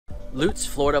Lutz,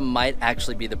 Florida might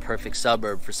actually be the perfect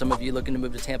suburb for some of you looking to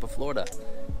move to Tampa, Florida.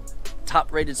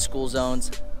 Top-rated school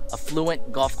zones,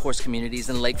 affluent golf course communities,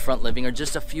 and lakefront living are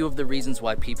just a few of the reasons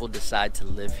why people decide to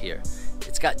live here.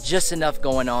 It's got just enough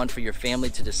going on for your family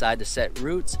to decide to set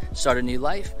roots, start a new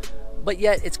life, but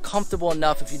yet it's comfortable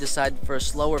enough if you decide for a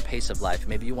slower pace of life.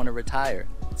 Maybe you want to retire.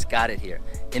 It's got it here.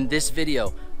 In this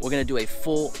video, we're going to do a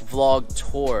full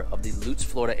vlog tour of the Lutz,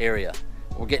 Florida area.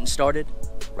 We're getting started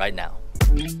right now.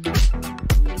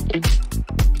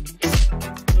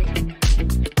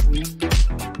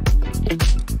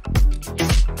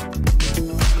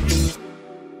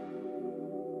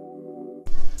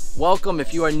 Welcome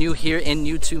if you are new here and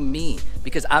new to me,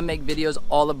 because I make videos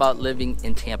all about living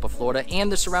in Tampa, Florida and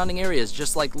the surrounding areas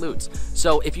just like Lutz.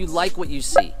 So if you like what you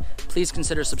see, please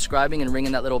consider subscribing and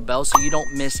ringing that little bell so you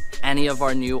don't miss any of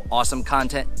our new awesome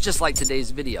content just like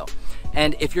today's video.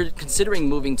 And if you're considering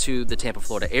moving to the Tampa,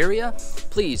 Florida area,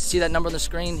 please see that number on the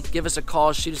screen, give us a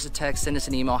call, shoot us a text, send us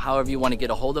an email, however you want to get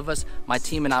a hold of us. My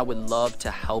team and I would love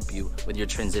to help you with your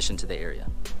transition to the area.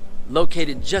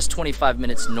 Located just 25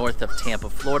 minutes north of Tampa,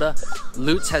 Florida,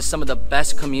 Lutz has some of the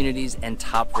best communities and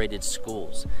top-rated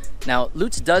schools. Now,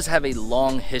 Lutz does have a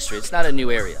long history. It's not a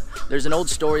new area. There's an old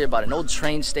story about an old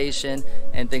train station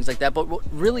and things like that, but what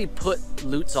really put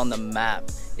Lutz on the map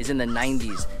is in the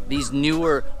 90s, these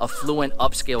newer, affluent,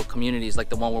 upscale communities like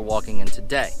the one we're walking in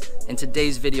today. In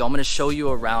today's video, I'm going to show you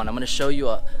around. I'm going to show you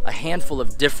a handful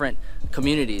of different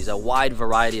communities, a wide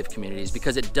variety of communities,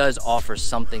 because it does offer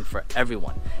something for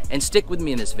everyone. And stick with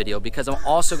me in this video because I'm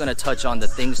also going to touch on the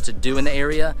things to do in the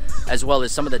area as well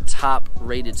as some of the top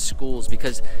rated schools,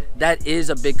 because that is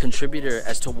a big contributor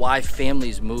as to why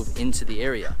families move into the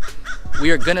area. We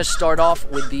are going to start off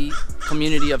with the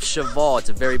community of Cheval. It's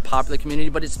a very popular community,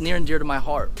 but it's near and dear to my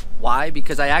heart. Why?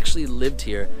 Because I actually lived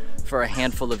here for a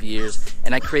handful of years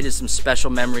and I created some special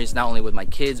memories not only with my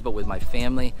kids but with my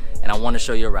family, and I want to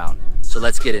show you around. So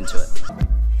let's get into it.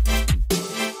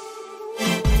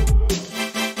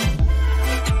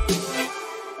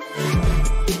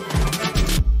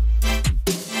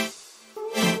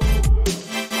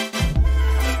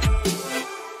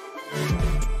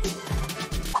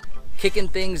 Kicking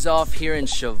things off here in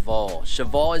Cheval.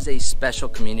 Cheval is a special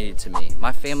community to me.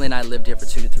 My family and I lived here for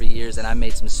 2 to 3 years and I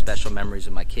made some special memories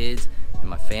with my kids and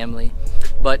my family.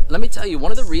 But let me tell you,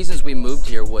 one of the reasons we moved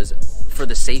here was for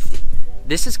the safety.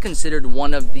 This is considered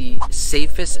one of the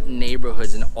safest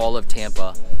neighborhoods in all of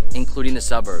Tampa, including the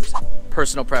suburbs.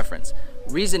 Personal preference.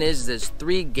 Reason is there's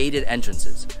 3 gated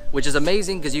entrances, which is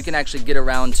amazing because you can actually get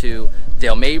around to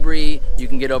Dale Mabry, you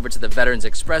can get over to the Veterans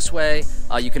Expressway,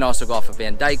 you can also go off of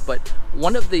Van Dyke, but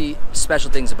one of the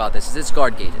special things about this is it's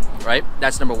guard gated, right?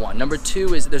 That's number 1. Number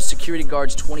 2 is there's security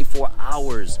guards 24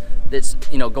 hours that's,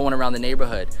 going around the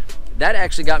neighborhood. That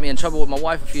actually got me in trouble with my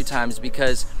wife a few times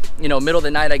because, middle of the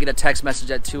night I get a text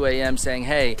message at 2 a.m. saying,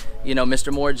 hey,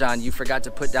 Mr. Morejon, you forgot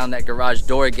to put down that garage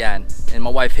door again. And my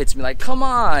wife hits me like, come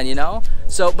on,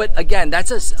 So, but again,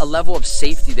 that's a level of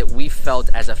safety that we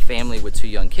felt as a family with 2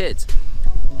 young kids.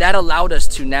 That allowed us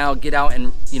to now get out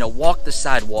and, walk the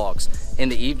sidewalks. In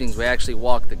the evenings, we actually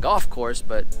walk the golf course,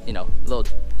 but, a little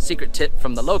secret tip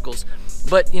from the locals.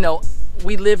 But,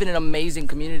 we live in an amazing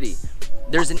community.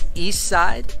 There's an east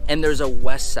side and there's a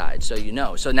west side, so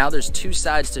So now there's 2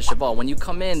 sides to Cheval. When you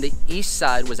come in, the east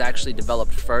side was actually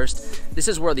developed first. This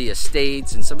is where the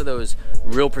estates and some of those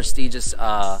real prestigious,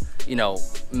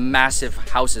 massive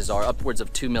houses are, upwards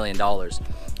of $2 million.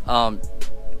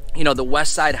 The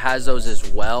west side has those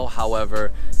as well.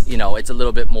 However, it's a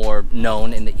little bit more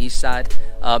known in the east side.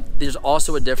 There's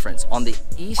also a difference. On the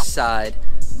east side,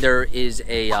 there is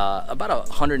about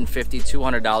 $150,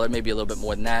 $200, maybe a little bit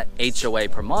more than that, HOA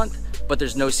per month, but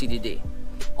there's no CDD.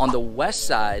 On the west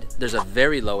side, there's a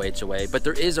very low HOA, but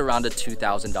there is around a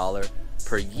 $2,000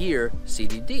 per year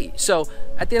CDD. So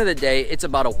at the end of the day, it's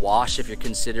about a wash if you're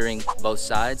considering both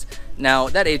sides. Now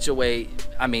that HOA,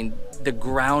 the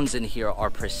grounds in here are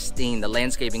pristine. The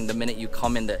landscaping, the minute you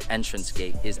come in the entrance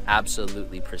gate, is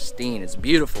absolutely pristine. It's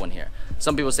beautiful in here.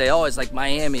 Some people say, oh, it's like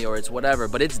Miami or it's whatever,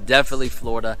 but it's definitely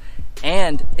Florida.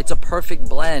 And it's a perfect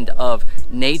blend of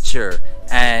nature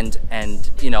and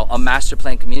a master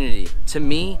plan community. To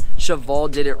me, Cheval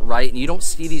did it right, and you don't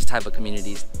see these type of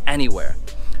communities anywhere.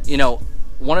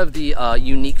 One of the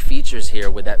unique features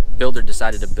here with that builder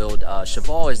decided to build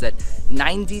Cheval is that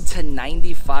 90 to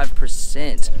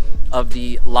 95% of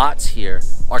the lots here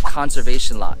are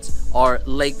conservation lots, are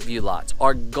lake view lots,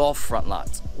 are golf front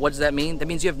lots. What does that mean? That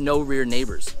means you have no rear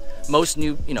neighbors. Most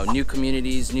new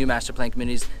communities, new master plan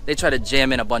communities, they try to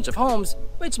jam in a bunch of homes,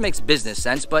 which makes business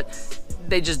sense, but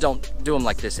they just don't do them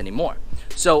like this anymore.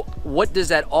 So what does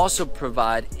that also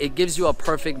provide? It gives you a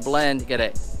perfect blend. Get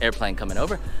an airplane coming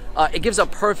over. It gives a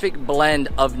perfect blend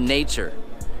of nature.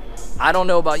 I don't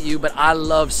know about you, but I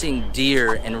love seeing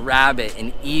deer and rabbit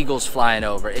and eagles flying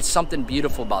over. It's something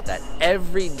beautiful about that.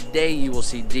 Every day you will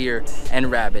see deer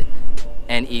and rabbit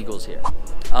and eagles here.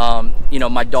 You know,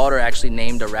 my daughter actually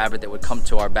named a rabbit that would come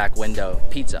to our back window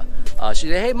Pizza. She'd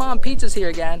say, "Hey mom, Pizza's here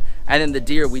again." And then the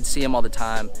deer, we'd see them all the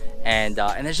time. And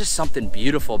there's just something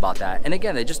beautiful about that. And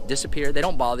again, they just disappear. They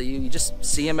don't bother you. You just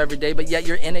see them every day, but yet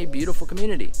you're in a beautiful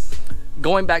community.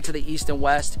 Going back to the east and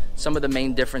west, some of the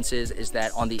main differences is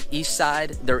that on the east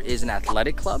side, there is an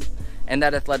athletic club. And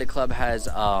that athletic club has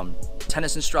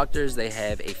tennis instructors. They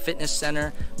have a fitness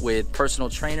center with personal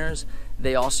trainers.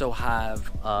 They also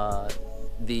have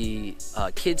the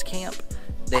kids camp.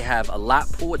 They have a lap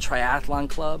pool, a triathlon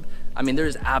club. I mean,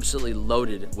 there's absolutely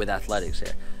loaded with athletics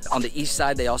here. On the east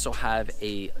side, they also have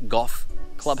a golf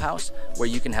clubhouse where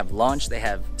you can have lunch. They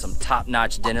have some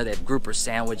top-notch dinner. They have grouper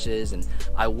sandwiches, and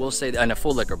I will say, and a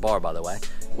full liquor bar, by the way,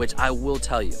 which I will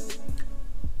tell you,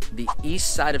 the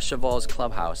east side of Cheval's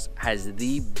clubhouse has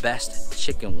the best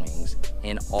chicken wings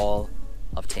in all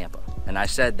of Tampa. And I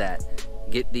said that.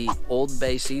 Get the Old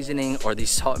Bay seasoning or the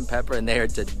salt and pepper, and they are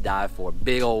to die for.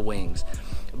 Big old wings.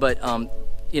 But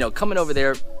you know, coming over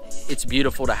there, it's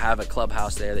beautiful to have a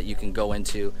clubhouse there that you can go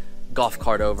into, golf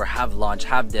cart over, have lunch,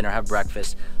 have dinner, have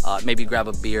breakfast, maybe grab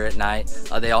a beer at night.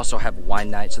 They also have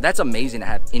wine night, so that's amazing to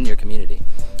have in your community.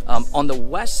 On the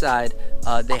west side,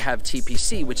 they have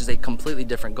TPC, which is a completely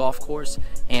different golf course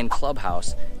and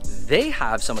clubhouse. They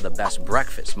have some of the best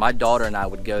breakfast. My daughter and I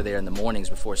would go there in the mornings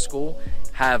before school,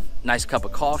 have a nice cup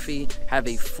of coffee, have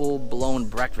a full-blown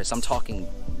breakfast. I'm talking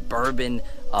bourbon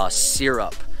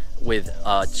syrup with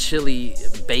chili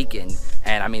bacon,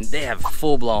 and I mean, they have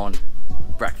full-blown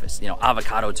breakfast, you know,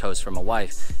 avocado toast for my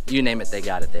wife, you name it, they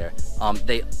got it there.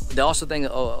 They also think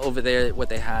over there, what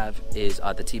they have is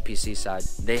the TPC side,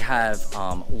 they have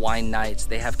wine nights,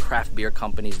 they have craft beer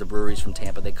companies, the breweries from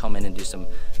Tampa, they come in and do some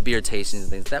beer tastings and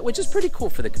things like that, which is pretty cool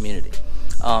for the community.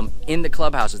 In the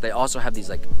clubhouses, they also have these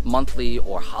like monthly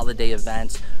or holiday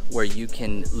events where you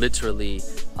can literally,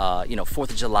 you know, 4th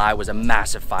of July was a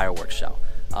massive fireworks show.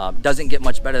 Doesn't get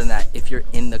much better than that if you're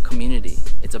in the community.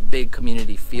 It's a big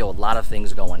community feel, a lot of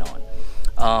things going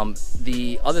on.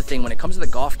 The other thing, when it comes to the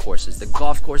golf courses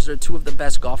are two of the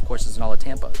best golf courses in all of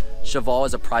Tampa. Cheval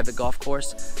is a private golf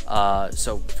course,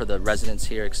 so for the residents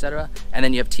here, etc. And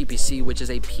then you have TPC, which is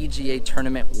a PGA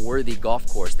tournament worthy golf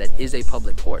course that is a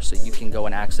public course, so you can go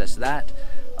and access that.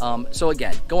 So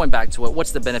again, going back to it,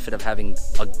 what's the benefit of having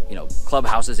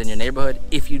clubhouses in your neighborhood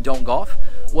if you don't golf?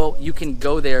 Well, you can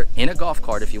go there in a golf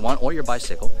cart if you want, or your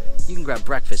bicycle. You can grab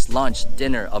breakfast, lunch,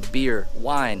 dinner, a beer,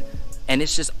 wine, and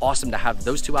it's just awesome to have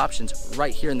those two options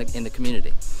right here in the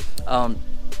community.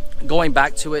 Going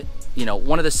back to it, you know,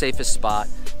 one of the safest spot.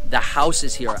 The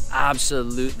houses here are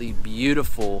absolutely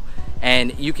beautiful,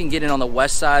 and you can get in on the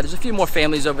west side. There's a few more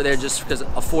families over there just because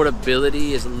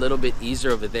affordability is a little bit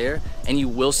easier over there, and you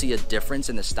will see a difference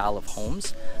in the style of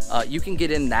homes. You can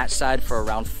get in that side for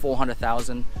around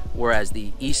 $400,000, whereas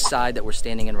the east side that we're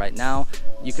standing in right now,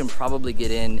 you can probably get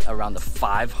in around the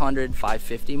 $500,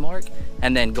 $550 mark,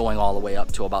 and then going all the way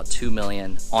up to about $2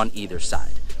 million on either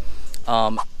side.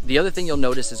 The other thing you'll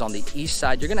notice is on the east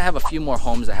side, you're gonna have a few more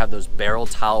homes that have those barrel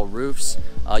tile roofs.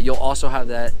 You'll also have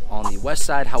that on the west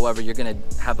side. However, you're gonna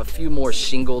have a few more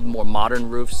shingled, more modern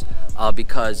roofs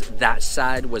because that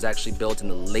side was actually built in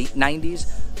the late 90s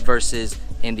versus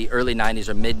in the early 90s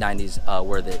or mid 90s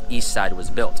where the east side was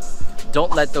built.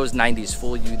 Don't let those 90s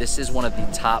fool you. This is one of the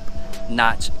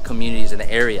top-notch communities in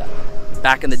the area.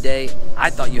 Back in the day,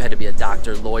 I thought you had to be a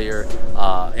doctor, lawyer,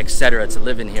 etc. to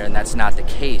live in here, and that's not the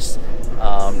case.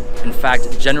 In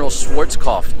fact, General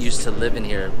Schwarzkopf used to live in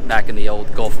here back in the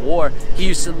old Gulf War. He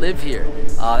used to live here.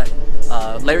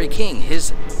 Larry King,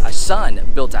 his son,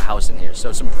 built a house in here.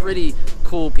 So some pretty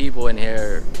cool people in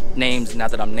here. Names,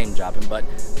 not that I'm name dropping, but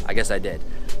I guess I did.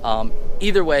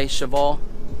 Either way, Cheval,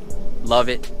 love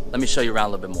it. Let me show you around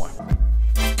a little bit more.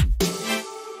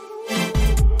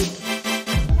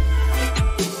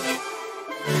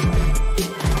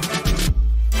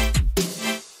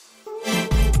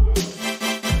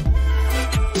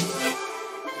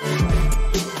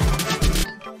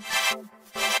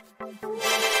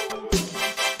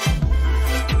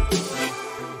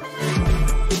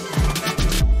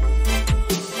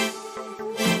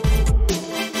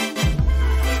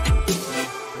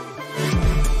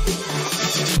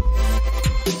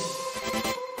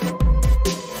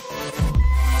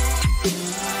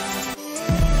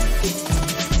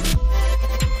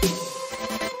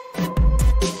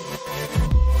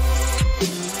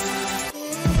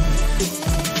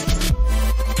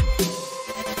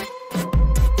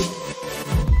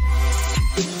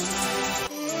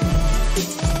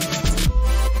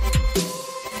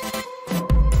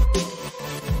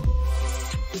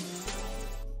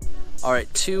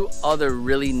 two other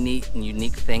really neat and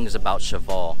unique things about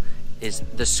Cheval is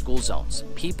the school zones.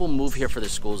 People move here for the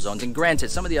school zones, and granted,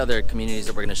 some of the other communities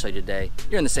that we're gonna show you today,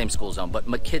 you're in the same school zone, but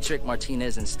McKittrick,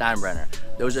 Martinez, and Steinbrenner,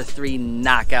 those are three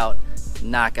knockout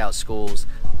schools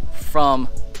from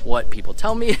what people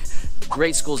tell me.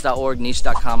 Greatschools.org,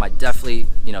 niche.com. I definitely,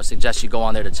 suggest you go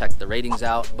on there to check the ratings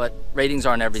out, but ratings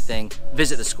aren't everything.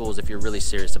 Visit the schools if you're really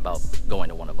serious about going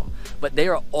to one of them. But they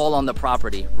are all on the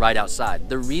property right outside.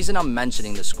 The reason I'm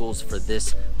mentioning the schools for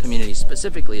this community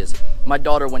specifically is my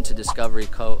daughter went to Discovery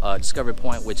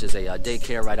Point, which is a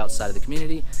daycare right outside of the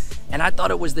community, and I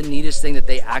thought it was the neatest thing that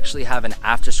they actually have an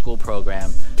after-school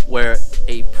program where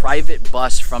a private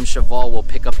bus from Cheval will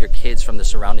pick up your kids from the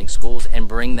surrounding schools and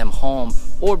bring them home,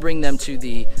 or bring them to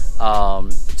the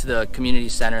community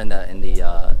center in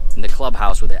the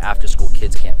clubhouse where the after-school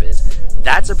kids camp is.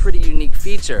 That's a pretty unique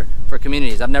feature for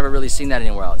communities. I've never really seen that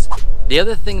anywhere else. The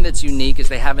other thing that's unique is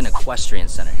they have an equestrian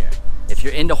center here. If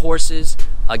you're into horses,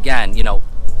 again,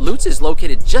 Lutz is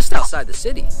located just outside the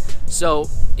city. So,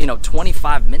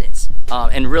 25 minutes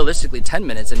and realistically 10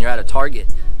 minutes and you're at a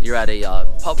Target, you're at a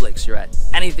Publix, you're at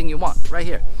anything you want right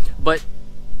here. But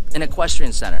an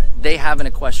equestrian center, they have an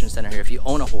equestrian center here. If you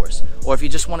own a horse or if you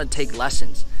just want to take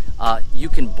lessons, you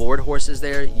can board horses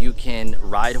there, you can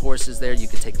ride horses there, you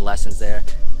can take lessons there.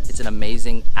 It's an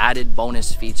amazing added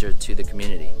bonus feature to the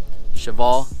community.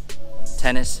 Cheval,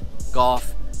 tennis,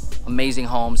 golf, amazing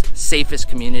homes, safest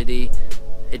community.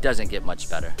 It doesn't get much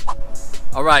better.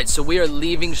 All right, so we are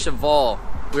leaving Cheval.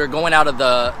 We are going out of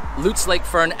the Lutz Lake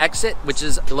Fern exit, which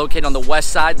is located on the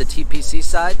west side, the TPC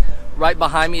side. Right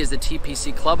behind me is the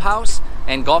TPC clubhouse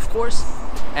and golf course.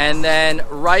 And then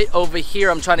right over here,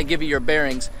 I'm trying to give you your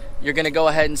bearings. You're gonna go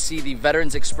ahead and see the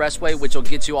Veterans Expressway, which will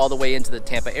get you all the way into the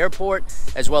Tampa airport,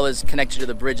 as well as connect you to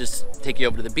the bridges, take you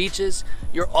over to the beaches.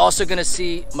 You're also gonna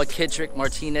see McKittrick,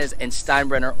 Martinez, and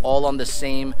Steinbrenner all on the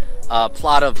same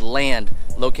plot of land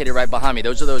located right behind me.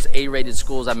 Those are those A-rated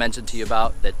schools I mentioned to you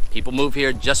about, that people move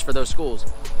here just for those schools.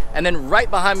 And then right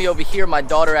behind me over here, my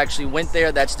daughter actually went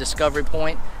there. That's Discovery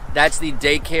Point. That's the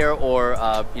daycare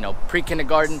or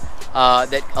pre-kindergarten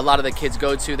that a lot of the kids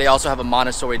go to. They also have a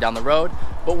Montessori down the road.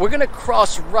 But we're gonna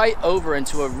cross right over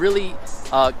into a really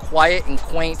quiet and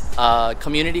quaint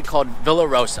community called Villa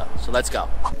Rosa. So let's go.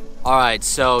 All right,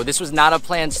 so this was not a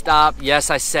planned stop. Yes,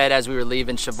 I said as we were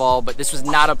leaving Cheval, but this was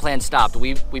not a planned stop.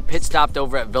 We pit stopped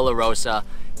over at Villa Rosa.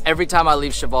 Every time I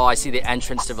leave Cheval, I see the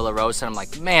entrance to Villa Rosa, and I'm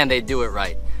like, man, they do it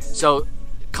right. So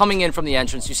coming in from the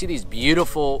entrance, you see these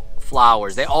beautiful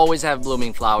flowers. They always have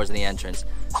blooming flowers in the entrance.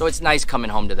 So it's nice coming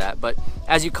home to that. But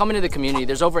as you come into the community,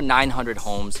 there's over 900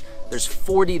 homes. There's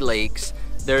 40 lakes.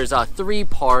 There's 3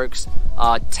 parks,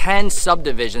 10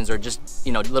 subdivisions or just,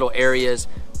 little areas.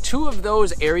 2 of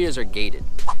those areas are gated.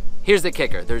 Here's the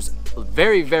kicker. There's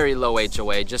very, very low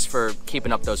HOA just for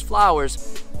keeping up those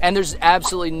flowers. And there's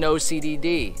absolutely no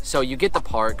CDD. So you get the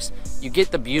parks, you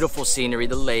get the beautiful scenery,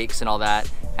 the lakes and all that,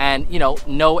 and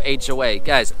no HOA.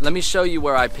 Guys, let me show you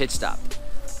where I pit stopped.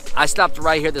 I stopped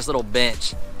right here, this little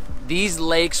bench. These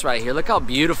lakes right here, look how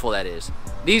beautiful that is.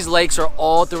 These lakes are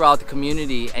all throughout the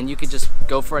community, and you could just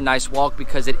go for a nice walk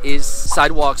because it is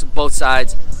sidewalks both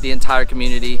sides, the entire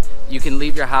community. You can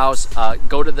leave your house,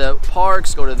 go to the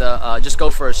parks, go to the, just go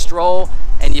for a stroll,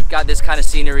 and you've got this kind of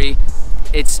scenery.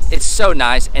 It's so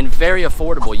nice and very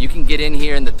affordable. You can get in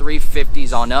here in the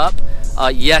 350s on up.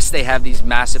 Yes, they have these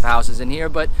massive houses in here,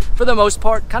 but for the most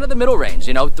part, kind of the middle range,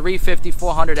 350,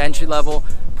 400 entry level,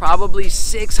 probably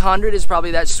 600 is probably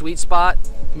that sweet spot.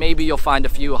 Maybe you'll find a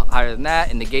few higher than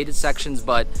that in the gated sections,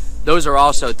 but those are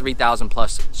also 3,000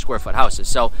 plus square foot houses.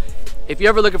 So if you're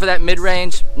ever looking for that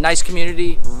mid-range, nice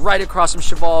community, right across from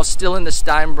Cheval, still in the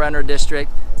Steinbrenner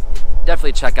district,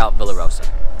 definitely check out Villa Rosa.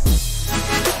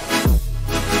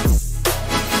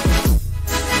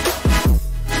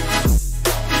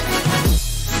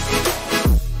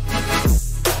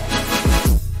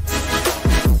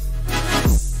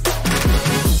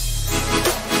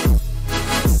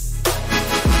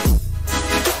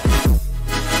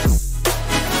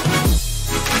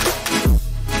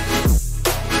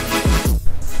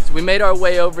 We made our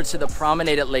way over to the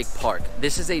promenade at Lake Park.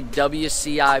 This is a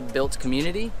WCI built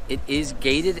community. It is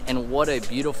gated, and what a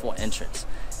beautiful entrance.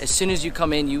 As soon as you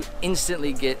come in, you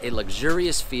instantly get a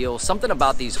luxurious feel. Something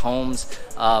about these homes,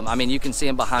 I mean, you can see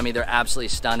them behind me, they're absolutely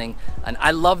stunning. And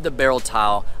I love the barrel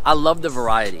tile, I love the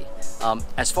variety.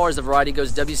 As far as the variety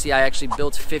goes, WCI actually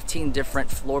built 15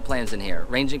 different floor plans in here,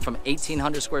 ranging from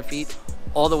 1,800 square feet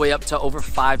all the way up to over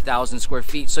 5,000 square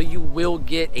feet. So you will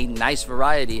get a nice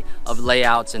variety of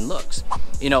layouts and looks.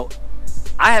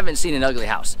 I haven't seen an ugly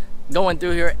house. Going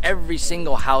through here, every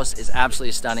single house is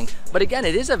absolutely stunning. But again,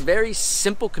 it is a very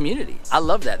simple community. I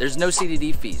love that. There's no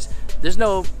CDD fees. There's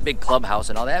no big clubhouse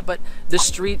and all that, but the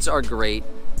streets are great.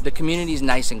 The community's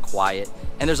nice and quiet,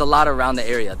 and there's a lot around the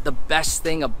area. The best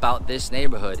thing about this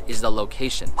neighborhood is the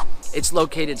location. It's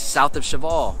located south of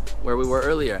Cheval, where we were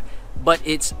earlier, but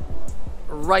it's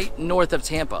right north of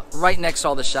Tampa, right next to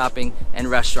all the shopping and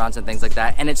restaurants and things like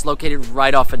that, and it's located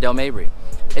right off of Del Mabry.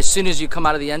 As soon as you come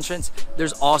out of the entrance,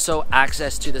 there's also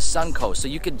access to the Sun Coast, so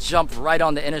you could jump right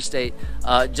on the interstate,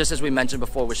 just as we mentioned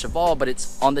before with Cheval, but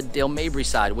it's on the Del Mabry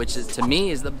side, which is, to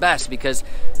me, is the best because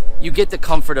you get the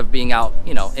comfort of being out,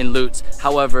 you know, in Lutz.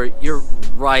 However, you're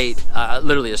right,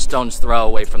 literally a stone's throw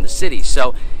away from the city.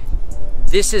 So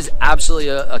this is absolutely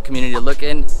a community to look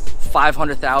in.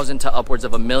 500,000 to upwards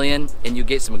of $1 million, and you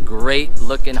get some great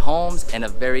looking homes and a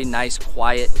very nice,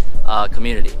 quiet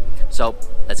community. So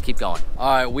let's keep going. All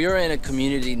right, we are in a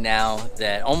community now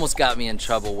that almost got me in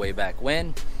trouble way back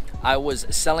when. I was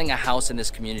selling a house in this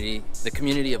community, the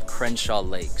community of Crenshaw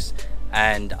Lakes.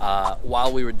 And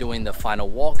while we were doing the final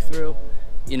walkthrough,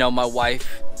 you know, my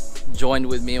wife joined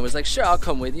with me and was like, sure, I'll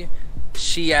come with you.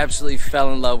 She absolutely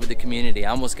fell in love with the community.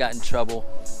 I almost got in trouble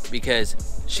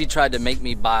because she tried to make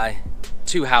me buy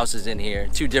 2 houses in here,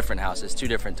 2 different houses, 2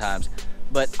 different times.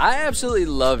 But I absolutely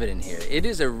love it in here. It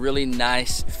is a really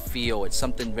nice feel. It's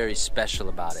something very special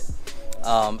about it.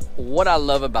 What I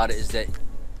love about it is that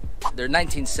they're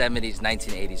 1970s,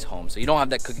 1980s homes. So you don't have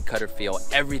that cookie cutter feel.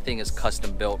 Everything is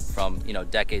custom built from, you know,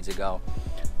 decades ago.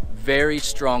 Very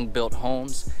strong built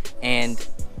homes. And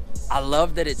I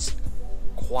love that it's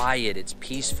quiet, it's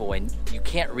peaceful, and you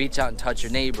can't reach out and touch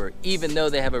your neighbor, even though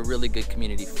they have a really good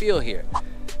community feel here.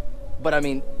 But I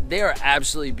mean, they are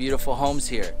absolutely beautiful homes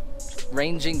here,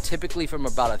 ranging typically from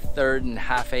about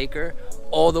 1.5 acre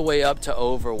all the way up to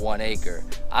over 1 acre.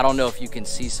 I don't know if you can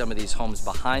see some of these homes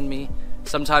behind me.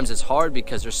 Sometimes it's hard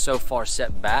because they're so far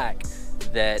set back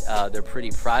that they're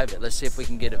pretty private. Let's see if we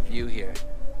can get a view here.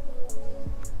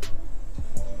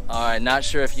 All right, not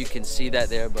sure if you can see that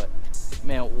there, but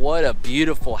man, what a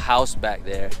beautiful house back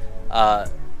there,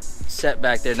 set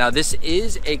back there. Now this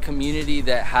is a community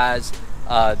that has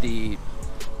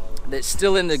that's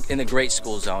still in the great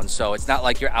school zone, so it's not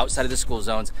like you're outside of the school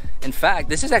zones. In fact,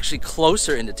 this is actually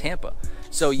closer into Tampa.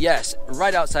 So yes,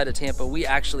 right outside of Tampa, we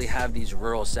actually have these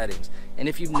rural settings. And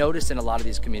if you've noticed in a lot of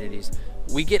these communities,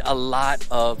 we get a lot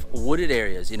of wooded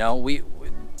areas. You know,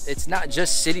 it's not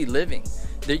just city living.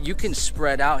 That you can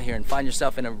spread out here and find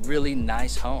yourself in a really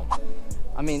nice home.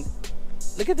 I mean,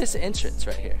 look at this entrance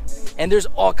right here. And there's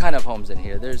all kind of homes in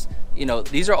here. There's, you know,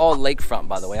 these are all lakefront,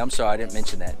 by the way. I'm sorry, I didn't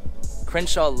mention that.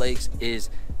 Crenshaw Lakes is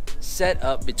set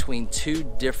up between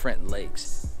 2 different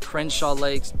lakes, Crenshaw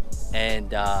Lakes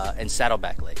and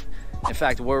Saddleback Lake. In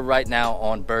fact, we're right now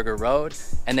on Burger Road,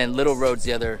 and then Little Road's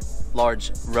the other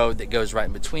large road that goes right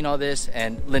in between all this,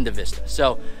 and Linda Vista.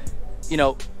 So, you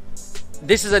know,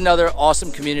 this is another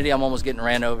awesome community. I'm almost getting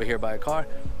ran over here by a car.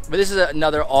 But this is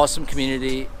another awesome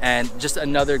community and just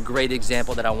another great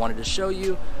example that I wanted to show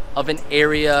you of an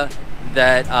area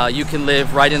that you can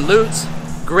live right in Lutz.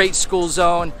 Great school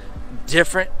zone,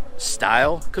 different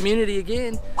style community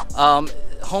again.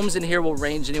 Homes in here will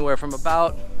range anywhere from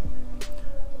about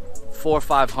 400 or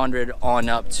 500 on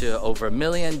up to over $1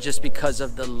 million, just because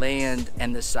of the land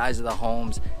and the size of the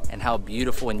homes and how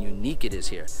beautiful and unique it is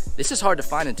here. This is hard to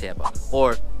find in Tampa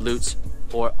or Lutz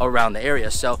or around the area.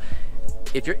 So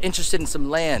if you're interested in some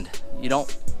land,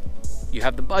 you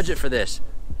have the budget for this,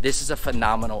 this is a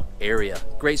phenomenal area.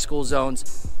 Great school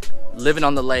zones, living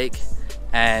on the lake,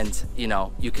 and you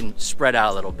know, you can spread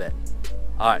out a little bit.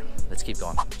 All right, let's keep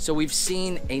going. So we've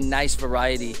seen a nice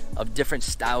variety of different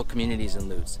style communities in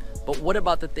Lutz, but what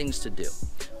about the things to do?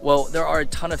 Well, there are a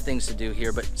ton of things to do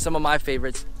here, but some of my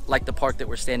favorites, like the park that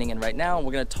we're standing in right now, and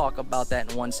we're gonna talk about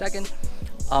that in 1 second.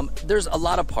 There's a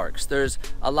lot of parks. There's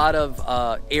a lot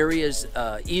of areas,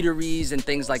 eateries and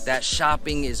things like that.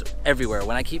 Shopping is everywhere.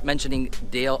 When I keep mentioning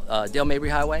Del Mabry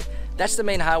Highway, that's the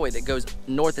main highway that goes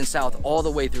north and south all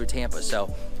the way through Tampa.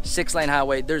 So 6-lane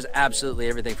highway, there's absolutely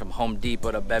everything from Home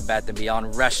Depot to Bed Bath &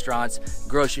 Beyond, restaurants,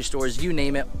 grocery stores, you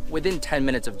name it, within 10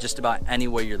 minutes of just about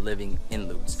anywhere you're living in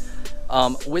Lutz.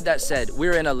 With that said,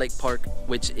 we're in a lake park,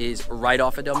 which is right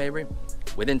off of Del Mabry,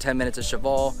 within 10 minutes of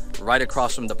Cheval, right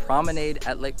across from the promenade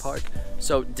at Lake Park.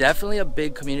 So definitely a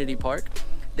big community park.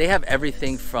 They have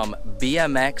everything from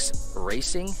BMX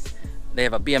racing. They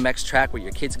have a BMX track where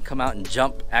your kids can come out and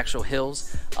jump actual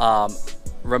hills.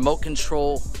 Remote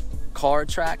control car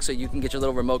track, so you can get your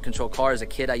little remote control car. As a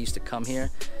kid, I used to come here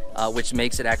which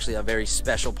makes it actually a very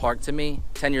special park to me.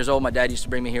 10 years old, my dad used to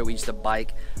bring me here. We used to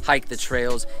bike, hike the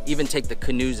trails, even take the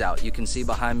canoes out. You can see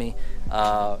behind me,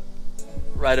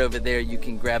 right over there, you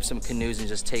can grab some canoes and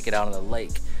just take it out on the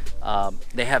lake.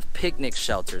 They have picnic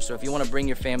shelters, so if you want to bring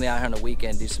your family out here on the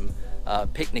weekend, do some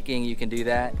picnicking, you can do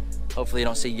that. Hopefully you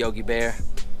don't see Yogi Bear.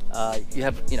 You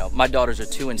have, my daughters are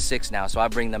 2 and 6 now, so I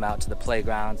bring them out to the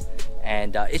playgrounds,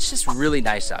 and it's just really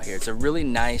nice out here. It's a really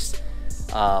nice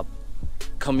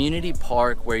community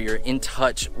park where you're in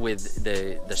touch with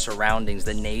the surroundings,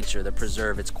 the nature, the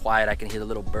preserve. It's quiet. I can hear the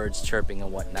little birds chirping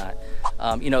and whatnot.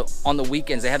 On the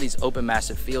weekends, they have these open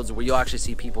massive fields where you'll actually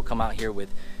see people come out here with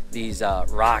these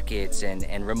rockets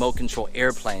and remote control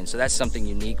airplanes. So that's something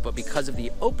unique, but because of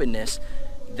the openness,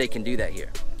 they can do that here.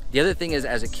 The other thing is,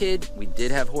 as a kid, we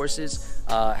did have horses,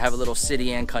 have a little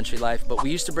city and country life, but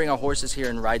we used to bring our horses here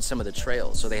and ride some of the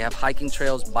trails. So they have hiking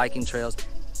trails, biking trails,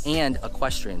 and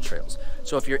equestrian trails.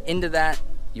 So if you're into that,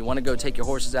 you want to go take your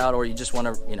horses out, or you just want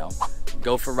to,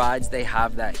 go for rides, they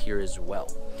have that here as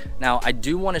well. Now, I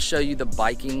do want to show you the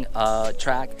biking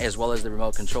track as well as the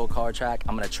remote control car track.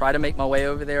 I'm going to try to make my way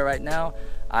over there right now.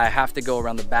 I have to go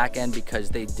around the back end because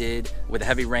they did, with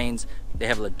heavy rains, they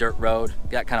have a dirt road.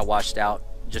 Got kind of washed out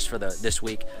just for this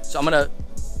week. So I'm going to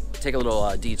take a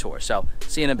little detour. So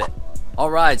see you in a bit. All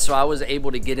right, so I was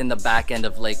able to get in the back end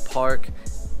of Lake Park.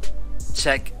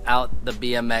 Check out the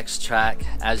BMX track.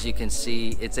 As you can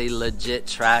see, it's a legit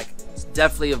track. It's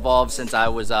definitely evolved since I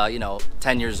was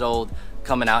 10 years old,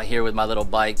 coming out here with my little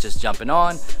bike, just jumping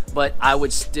on. But I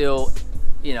would still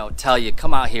tell you,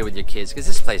 come out here with your kids because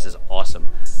this place is awesome.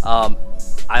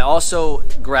 I also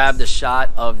grabbed a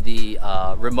shot of the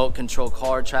remote control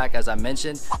car track, as I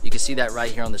mentioned. You can see that right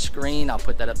here on the screen. I'll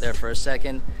put that up there for a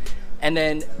second. And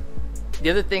then the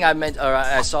other thing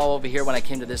I saw over here when I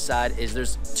came to this side is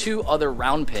there's 2 other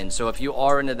round pins. So if you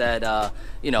are into that,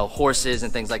 horses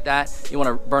and things like that, you want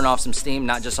to burn off some steam,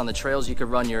 not just on the trails, you could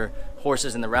run your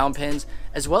horses in the round pins,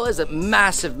 as well as a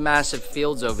massive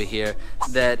fields over here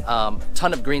that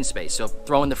ton of green space. So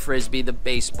throwing the frisbee, the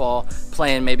baseball,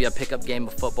 playing maybe a pickup game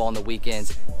of football on the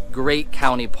weekends. Great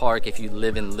county park if you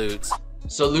live in Lutz.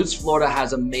 So Lutz, Florida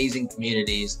has amazing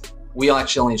communities. We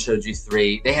actually only showed you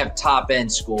 3. They have top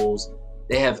end schools.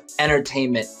 They have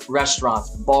entertainment, restaurants,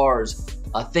 bars,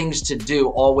 things to do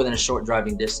all within a short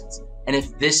driving distance. And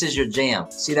if this is your jam,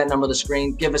 see that number on the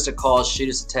screen, give us a call, shoot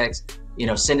us a text,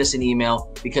 send us an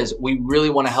email, because we really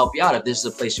want to help you out if this is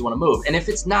a place you want to move. And if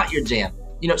it's not your jam,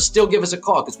 still give us a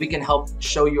call because we can help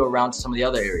show you around to some of the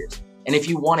other areas. And if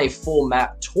you want a full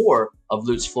map tour of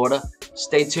Lutz, Florida,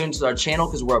 stay tuned to our channel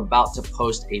because we're about to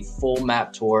post a full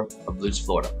map tour of Lutz,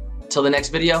 Florida. Till the next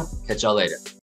video, catch y'all later.